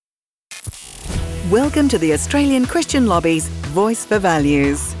Welcome to the Australian Christian Lobby's Voice for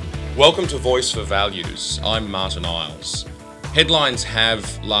Values. Welcome to Voice for Values. I'm Martyn Iles. Headlines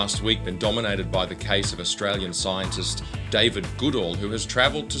have last week been dominated by the case of Australian scientist David Goodall, who has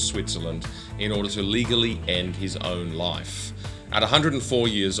travelled to Switzerland in order to legally end his own life. At 104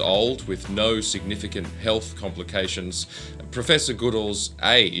 years old, with no significant health complications, Professor Goodall's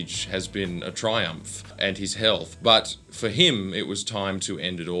age has been a triumph, and his health, but for him it was time to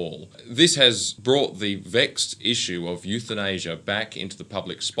end it all. This has brought the vexed issue of euthanasia back into the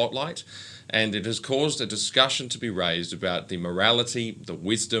public spotlight, and it has caused a discussion to be raised about the morality, the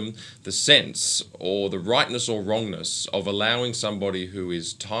wisdom, the sense, or the rightness or wrongness of allowing somebody who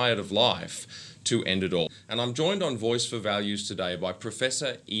is tired of life to end it all. And I'm joined on Voice for Values today by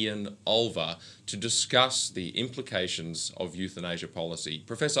Professor Ian Olver to discuss the implications of euthanasia policy.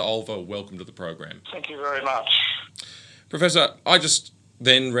 Professor Olver, welcome to the program. Thank you very much. Professor, I just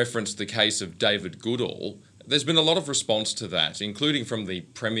then referenced the case of David Goodall. There's been a lot of response to that, including from the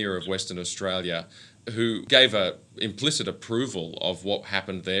Premier of Western Australia, who gave an implicit approval of what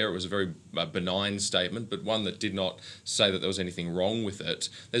happened there. It was a very benign statement, but one that did not say that there was anything wrong with it.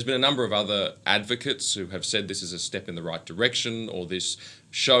 There's been a number of other advocates who have said this is a step in the right direction, or this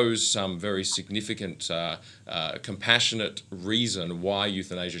shows some very significant, compassionate reason why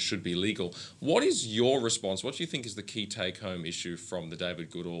euthanasia should be legal. What is your response? What do you think is the key take-home issue from the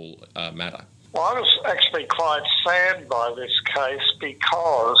David Goodall matter? Well, I was actually quite sad by this case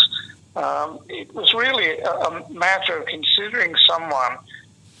because it was really a matter of considering someone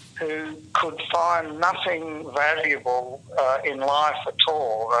who could find nothing valuable in life at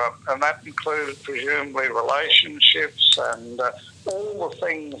all, and that included presumably relationships and all the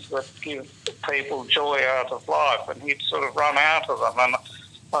things that give people joy out of life, and he'd sort of run out of them. And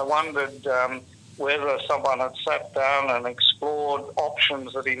I wondered whether someone had sat down and explored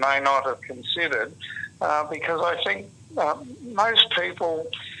options that he may not have considered, because I think most people,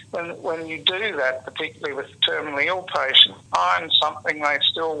 when you do that, particularly with terminally ill patients, find something they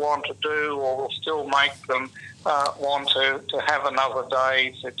still want to do or will still make them want to have another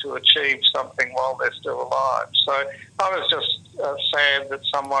day to achieve something while they're still alive. So I was just sad that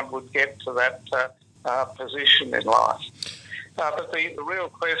someone would get to that position in life. But the real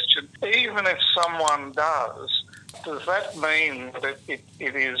question, even if someone does that mean that it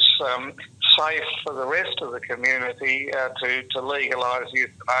is safe for the rest of the community to legalise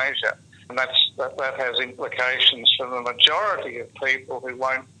euthanasia? And that has implications for the majority of people who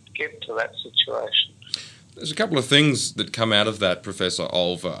won't get to that situation. There's a couple of things that come out of that, Professor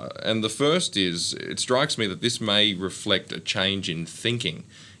Olver, and the first is, it strikes me that this may reflect a change in thinking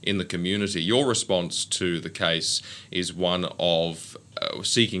in the community. Your response to the case is one of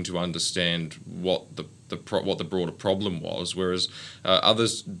seeking to understand what the broader problem was, whereas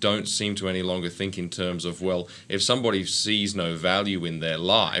others don't seem to any longer think in terms of, well, if somebody sees no value in their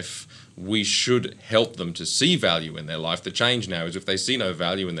life, we should help them to see value in their life. The change now is if they see no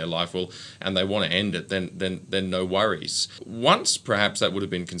value in their life, well, and they want to end it, then no worries. Once perhaps that would have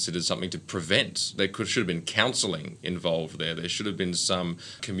been considered something to prevent. There should have been counselling involved there. There should have been some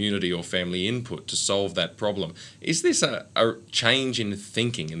community or family input to solve that problem. Is this a change in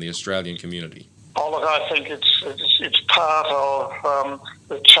thinking in the Australian community? Oh, look, I think it's part of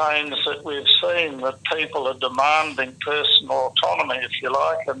the change that we've seen, that people are demanding personal autonomy, if you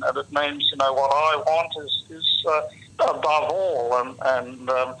like, and it means, what I want is above all, and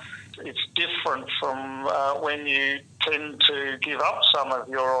it's different from when you tend to give up some of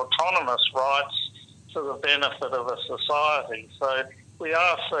your autonomous rights for the benefit of a society. So we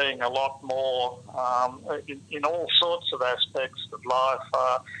are seeing a lot more in all sorts of aspects of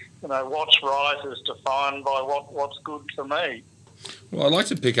life. What's right is defined by what's good for me. Well, I'd like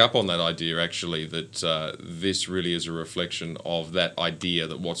to pick up on that idea, actually, that this really is a reflection of that idea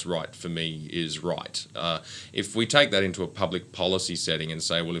that what's right for me is right. If we take that into a public policy setting and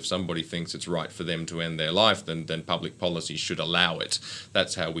say, well, if somebody thinks it's right for them to end their life, then public policy should allow it.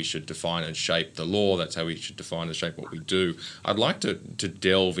 That's how we should define and shape the law. That's how we should define and shape what we do. I'd like to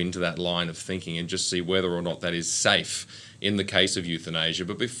delve into that line of thinking and just see whether or not that is safe in the case of euthanasia.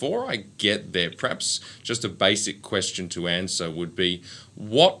 But before I get there, perhaps just a basic question to answer would be,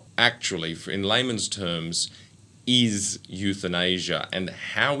 what actually, in layman's terms, is euthanasia, and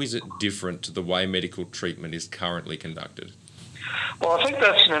how is it different to the way medical treatment is currently conducted? Well, I think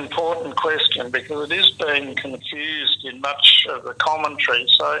that's an important question because it is being confused in much of the commentary.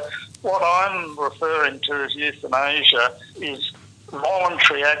 So what I'm referring to as euthanasia is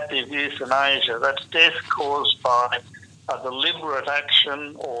voluntary active euthanasia. That's death caused by a deliberate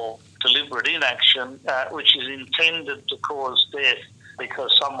action or deliberate inaction which is intended to cause death.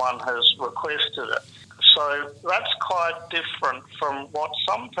 because someone has requested it. So that's quite different from what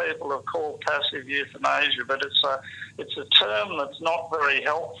some people have called passive euthanasia, but it's a term that's not very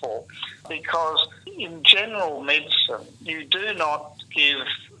helpful, because in general medicine you do not give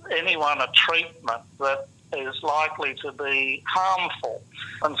anyone a treatment that is likely to be harmful.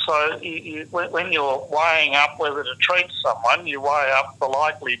 And so when you're weighing up whether to treat someone, you weigh up the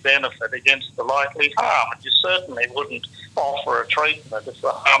likely benefit against the likely harm. And you certainly wouldn't offer a treatment if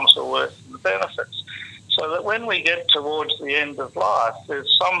the harms are worse than the benefits. So that when we get towards the end of life,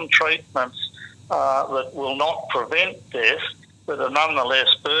 there's some treatments that will not prevent death, but are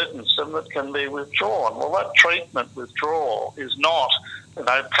nonetheless burdensome, that can be withdrawn. Well, that treatment withdrawal is not,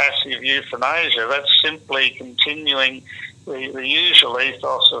 passive euthanasia. That's simply continuing the usual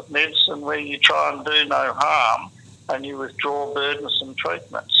ethos of medicine, where you try and do no harm and you withdraw burdensome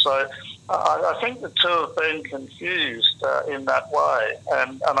treatments. So I think the two have been confused in that way,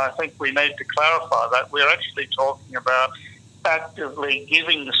 and I think we need to clarify that. We're actually talking about actively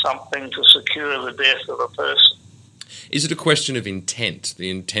giving something to secure the death of a person. Is it a question of intent, the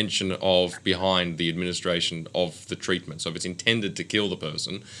intention of behind the administration of the treatment? So if it's intended to kill the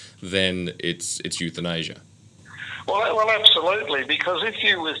person, then it's euthanasia. Well, absolutely, because if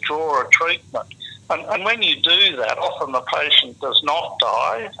you withdraw a treatment, and when you do that, often the patient does not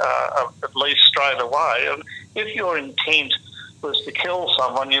die, at least straight away. And if your intent was to kill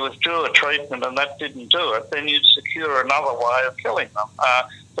someone, you withdrew a treatment and that didn't do it, then you'd secure another way of killing them.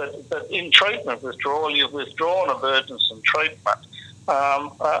 But in treatment withdrawal, you've withdrawn a burdensome treatment.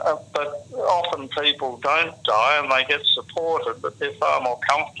 But often people don't die and they get supported, but they're far more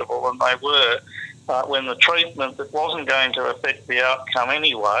comfortable than they were when the treatment that wasn't going to affect the outcome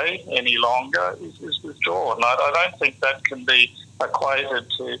anyway any longer is withdrawn. I don't think that can be equated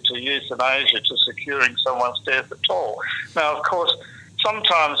to euthanasia, to securing someone's death at all. Now, of course,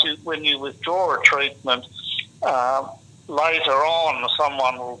 sometimes when you withdraw a treatment, later on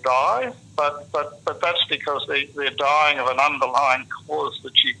someone will die, but that's because they're dying of an underlying cause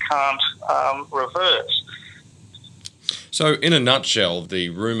that you can't reverse. So, in a nutshell, the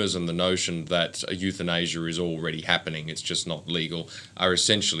rumours and the notion that euthanasia is already happening, it's just not legal, are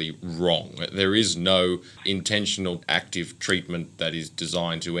essentially wrong. There is no intentional active treatment that is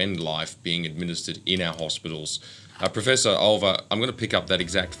designed to end life being administered in our hospitals. Professor Olver, I'm going to pick up that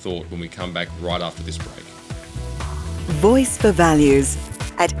exact thought when we come back right after this break. Voice for Values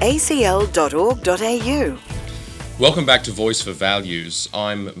at acl.org.au. Welcome back to Voice for Values.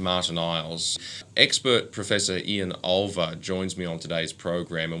 I'm Martyn Iles. Expert Professor Ian Olver joins me on today's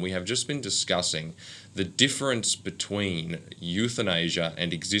program, and we have just been discussing the difference between euthanasia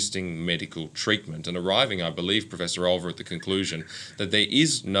and existing medical treatment, and arriving, I believe, Professor Olver, at the conclusion that there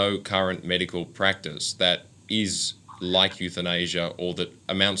is no current medical practice that is like euthanasia or that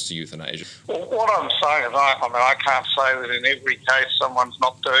amounts to euthanasia. Well, what I'm saying is, I can't say that in every case someone's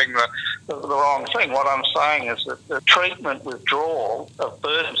not doing the wrong thing. What I'm saying is that the treatment withdrawal of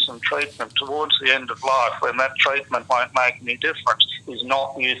burdensome treatment towards the end of life, when that treatment won't make any difference, is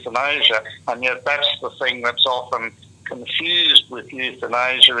not euthanasia, and yet that's the thing that's often confused with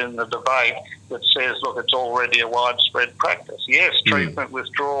euthanasia in the debate, that says, look, it's already a widespread practice. Yes, treatment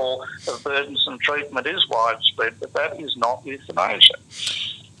withdrawal of burdensome treatment is widespread, but that is not euthanasia.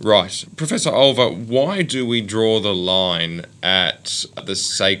 Right. Professor Olver, why do we draw the line at the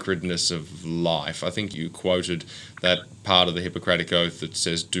sacredness of life? I think you quoted that part of the Hippocratic Oath that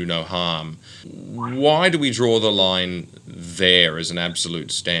says do no harm. Why do we draw the line there as an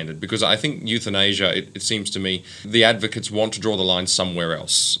absolute standard? Because I think euthanasia, it seems to me, the advocates want to draw the line somewhere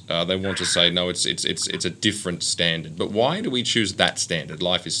else. They want to say, no, it's a different standard. But why do we choose that standard?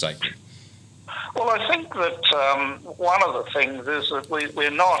 Life is sacred. Well, I think that one of the things is that we're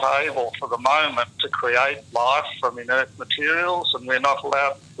not able for the moment to create life from inert materials, and we're not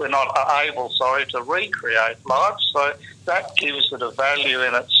able to recreate life, so that gives it a value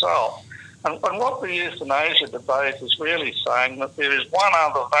in itself. And what the euthanasia debate is really saying, that there is one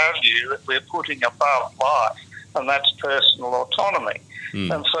other value that we're putting above life, and that's personal autonomy.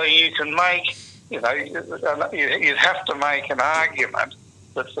 And so you can make, you'd have to make an argument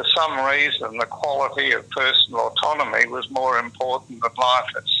that for some reason the quality of personal autonomy was more important than life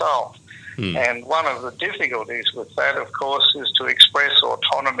itself. And one of the difficulties with that, of course, is to express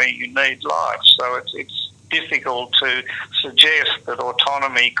autonomy you need life. So it's difficult to suggest that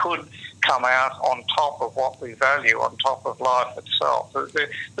autonomy could come out on top of what we value, on top of life itself.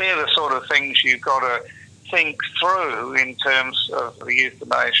 They're the sort of things you've got to think through in terms of the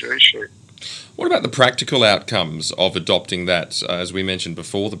euthanasia issue. What about the practical outcomes of adopting that? As we mentioned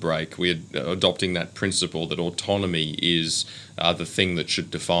before the break, we're adopting that principle that autonomy is the thing that should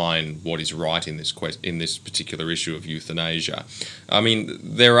define what is right in this particular issue of euthanasia. I mean,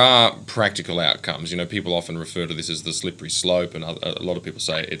 there are practical outcomes. People often refer to this as the slippery slope, and a lot of people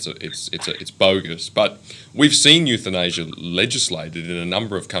say it's bogus. But we've seen euthanasia legislated in a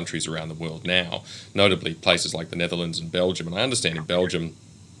number of countries around the world now, notably places like the Netherlands and Belgium. And I understand in Belgium,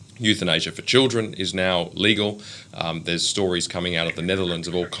 euthanasia for children is now legal. There's stories coming out of the Netherlands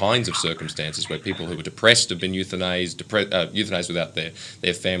of all kinds of circumstances where people who were depressed have been euthanized without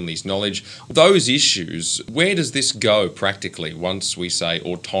their family's knowledge. Those issues, where does this go practically once we say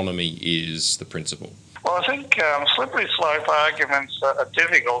autonomy is the principle? Well, I think slippery slope arguments are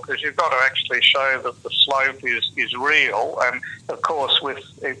difficult because you've got to actually show that the slope is real. And, of course, with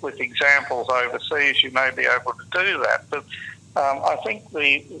examples overseas, you may be able to do that. But I think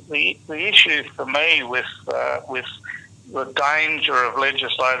the issue for me with the danger of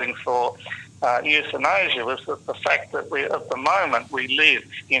legislating for euthanasia was that the fact that at the moment we live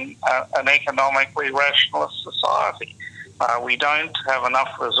in an economically rationalist society. We don't have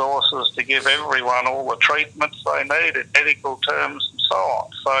enough resources to give everyone all the treatments they need in medical terms and so on.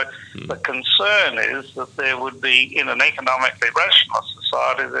 So the concern is that there would be, in an economically rationalist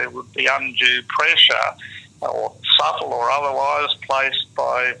society, there would be undue pressure, or subtle or otherwise, placed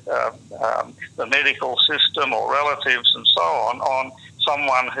by the medical system or relatives and so on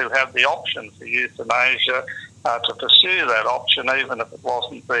someone who had the option for euthanasia to pursue that option, even if it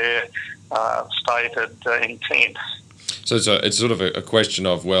wasn't their stated intent. So it's sort of a question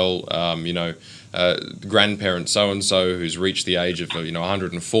of, grandparent so-and-so who's reached the age of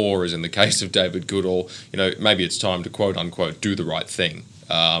 104, as in the case of David Goodall, maybe it's time to quote-unquote do the right thing.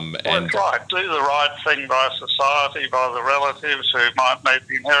 Well, that's right. Do the right thing by society, by the relatives who might need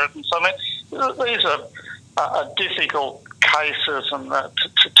the inheritance. I mean, these are difficult cases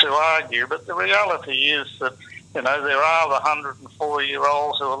to argue, but the reality is that, there are the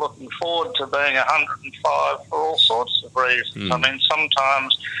 104-year-olds who are looking forward to being 105 for all sorts of reasons. I mean,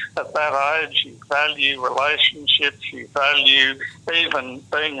 sometimes at that age you value relationships, you value even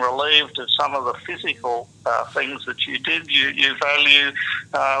being relieved of some of the physical things that you did. You value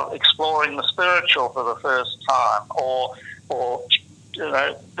exploring the spiritual for the first time, or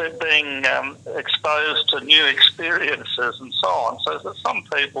being exposed to new experiences and so on. So that some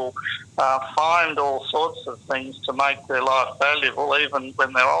people find all sorts of things to make their life valuable, even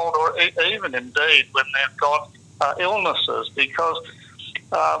when they're old, or even indeed when they've got illnesses, because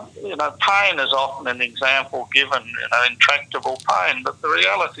pain is often an example given, intractable pain, but the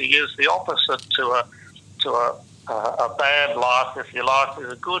reality is the opposite to a bad life, if you like,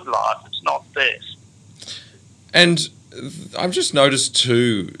 is a good life. It's not death. And I've just noticed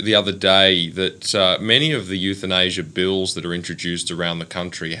too the other day that many of the euthanasia bills that are introduced around the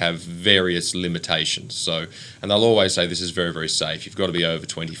country have various limitations. So, and they'll always say this is very, very safe. You've got to be over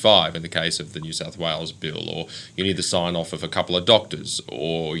 25 in the case of the New South Wales bill, or you need the sign-off of a couple of doctors,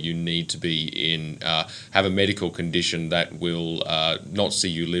 or you need to be have a medical condition that will not see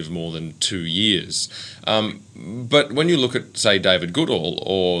you live more than 2 years. But when you look at, say, David Goodall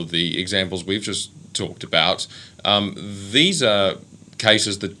or the examples we've just talked about, these are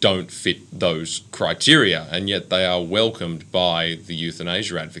cases that don't fit those criteria, and yet they are welcomed by the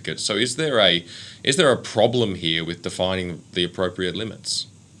euthanasia advocates. So is there a problem here with defining the appropriate limits?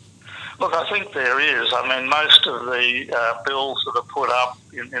 Look, I think there is. I mean, most of the bills that are put up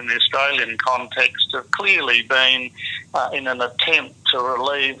in the Australian context have clearly been in an attempt to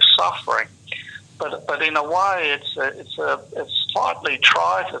relieve suffering. But in a way, it's a slightly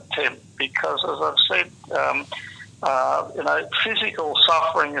trite attempt, because, as I've said, physical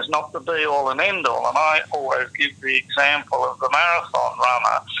suffering is not the be-all and end-all. And I always give the example of the marathon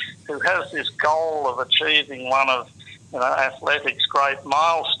runner who has this goal of achieving one of athletics' great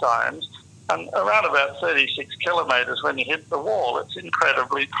milestones. And around about 36 kilometres, when you hit the wall, it's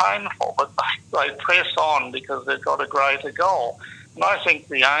incredibly painful. But they press on because they've got a greater goal. And I think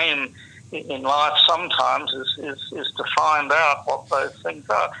the aim in life sometimes is to find out what those things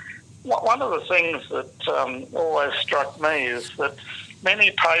are. One of the things that always struck me is that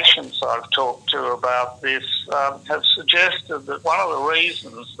many patients I've talked to about this have suggested that one of the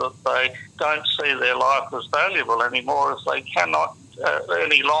reasons that they don't see their life as valuable anymore is they cannot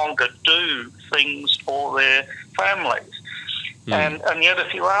any longer do things for their families. And yet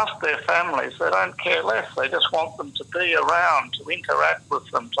if you ask their families, they don't care less. They just want them to be around, to interact with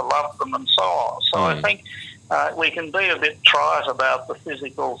them, to love them and so on. So I think we can be a bit trite about the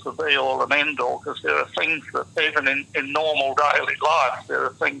physical to be all and end all, because there are things that, even in normal daily life, there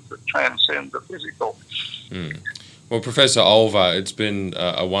are things that transcend the physical. Well, Professor Olver, it's been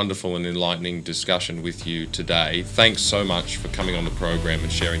a wonderful and enlightening discussion with you today. Thanks so much for coming on the program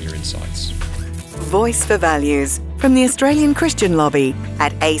and sharing your insights. Voice for Values from the Australian Christian Lobby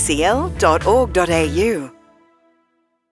at acl.org.au.